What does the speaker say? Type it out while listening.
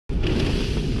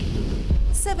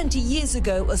70 years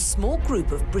ago, a small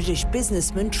group of British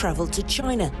businessmen travelled to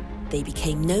China. They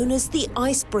became known as the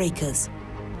icebreakers.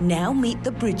 Now meet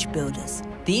the bridge builders,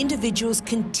 the individuals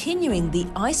continuing the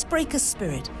icebreaker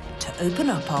spirit to open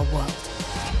up our world.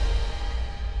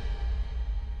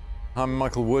 I'm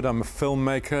Michael Wood. I'm a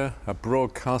filmmaker, a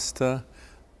broadcaster,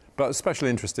 but a special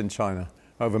interest in China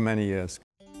over many years.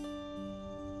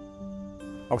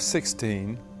 I was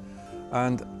 16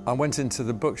 and I went into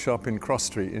the bookshop in Cross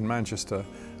Street in Manchester,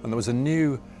 and there was a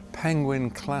new Penguin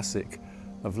classic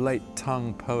of late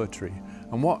Tang poetry.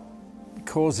 And what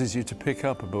causes you to pick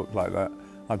up a book like that,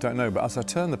 I don't know, but as I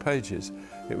turned the pages,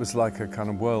 it was like a kind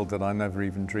of world that I never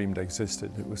even dreamed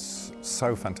existed. It was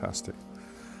so fantastic.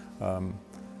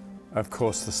 Of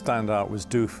course, the standout was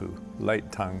Du Fu,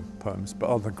 late Tang poems, but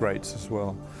other greats as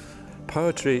well.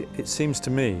 Poetry, it seems to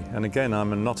me, and again,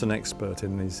 I'm not an expert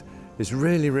in these, is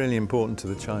really, really important to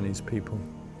the Chinese people.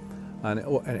 And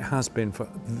it has been for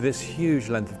this huge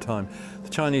length of time. The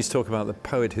Chinese talk about the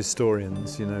poet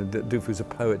historians, you know, Du Fu's a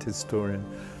poet historian.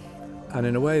 And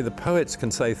in a way, the poets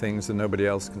can say things that nobody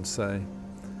else can say.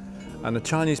 And a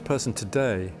Chinese person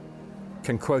today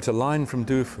can quote a line from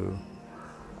Du Fu,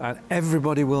 and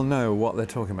everybody will know what they're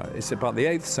talking about. It's about the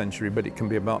 8th century, but it can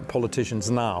be about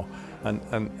politicians now.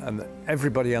 And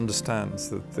everybody understands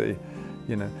that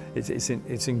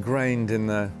it's ingrained in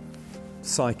their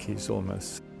psyches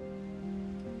almost.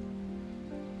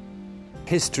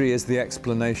 History is the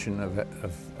explanation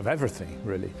of everything,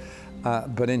 really.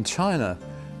 But in China,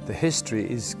 the history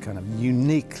is kind of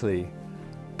uniquely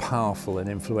powerful and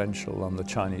influential on the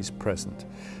Chinese present.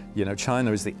 You know,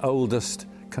 China is the oldest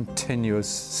continuous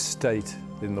state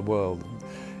in the world.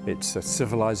 It's a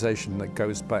civilization that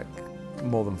goes back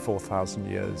more than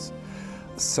 4,000 years.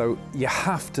 So you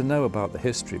have to know about the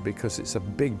history because it's a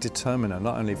big determiner,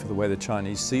 not only for the way the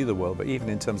Chinese see the world, but even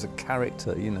in terms of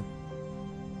character, you know.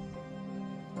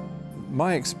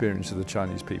 My experience of the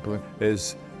Chinese people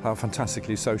is how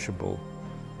fantastically sociable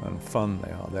and fun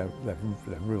they are. They're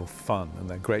real fun and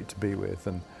they're great to be with.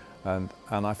 And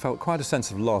I felt quite a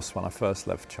sense of loss when I first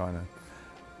left China.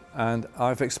 And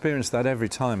I've experienced that every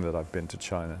time that I've been to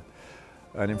China.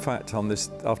 And in fact,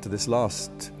 after this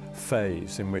last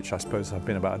phase, in which I suppose I've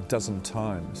been about a dozen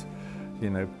times, you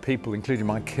know, people, including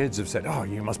my kids, have said, "Oh,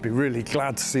 you must be really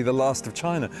glad to see the last of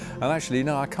China." And actually,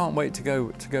 no, I can't wait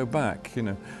to go back. You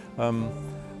know,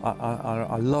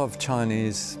 I love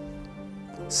Chinese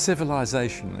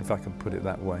civilization, if I can put it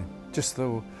that way. Just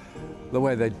the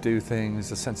way they do things,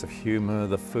 the sense of humour,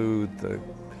 the food, the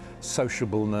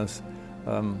sociableness.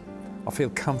 I feel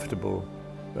comfortable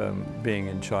being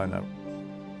in China.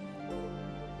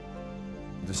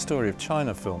 The story of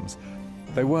China films,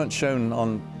 they weren't shown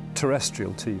on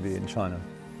terrestrial TV in China,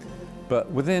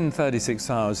 but within 36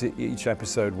 hours each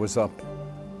episode was up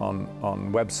on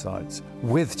websites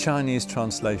with Chinese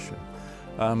translation.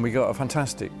 We got a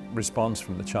fantastic response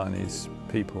from the Chinese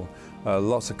people,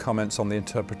 lots of comments on the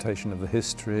interpretation of the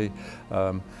history.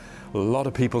 A lot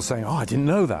of people saying, "Oh, I didn't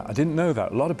know that, I didn't know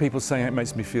that." A lot of people saying it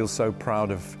makes me feel so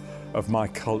proud of my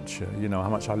culture, you know, how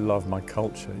much I love my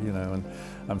culture, you know,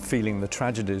 and feeling the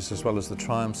tragedies as well as the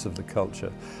triumphs of the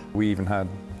culture. We even had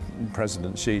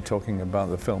President Xi talking about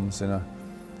the films in a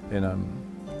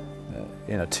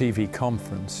TV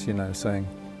conference, you know, saying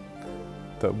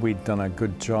that we'd done a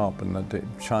good job and that the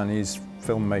Chinese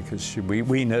filmmakers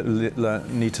we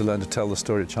need to learn to tell the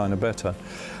story of China better.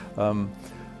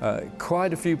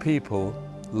 Quite a few people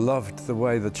loved the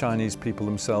way the Chinese people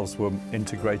themselves were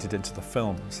integrated into the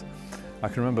films. I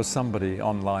can remember somebody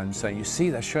online saying, "You see,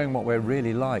 they're showing what we're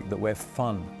really like, that we're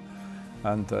fun."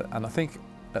 And I think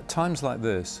at times like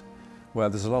this, where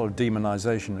there's a lot of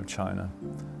demonization of China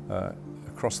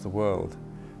across the world,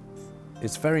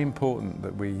 it's very important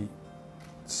that we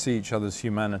see each other's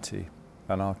humanity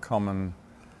and our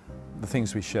the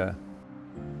things we share.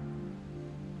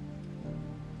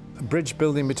 Bridge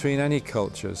building between any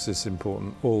cultures is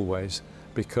important always,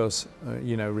 because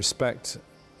you know, respect,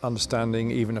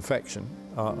 understanding, even affection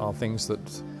are things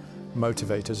that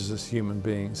motivate us as human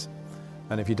beings.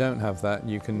 And if you don't have that,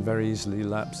 you can very easily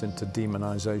lapse into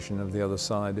demonization of the other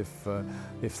side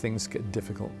if things get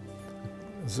difficult.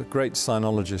 There's a great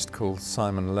sinologist called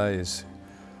Simon Leys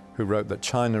who wrote that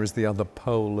China is the other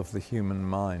pole of the human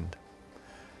mind.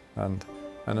 And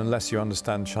unless you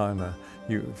understand China,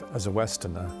 you, as a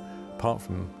Westerner, apart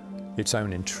from its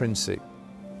own intrinsic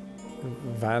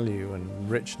value and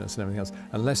richness and everything else,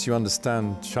 unless you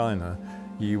understand China,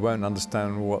 you won't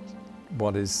understand what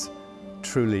are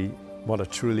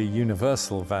truly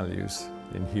universal values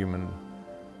in human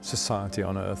society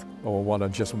on Earth, or what are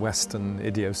just Western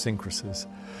idiosyncrasies.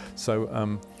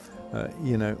 So,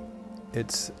 you know,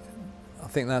 I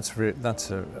think that's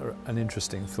an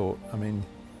interesting thought. I mean,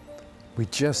 we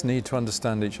just need to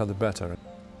understand each other better.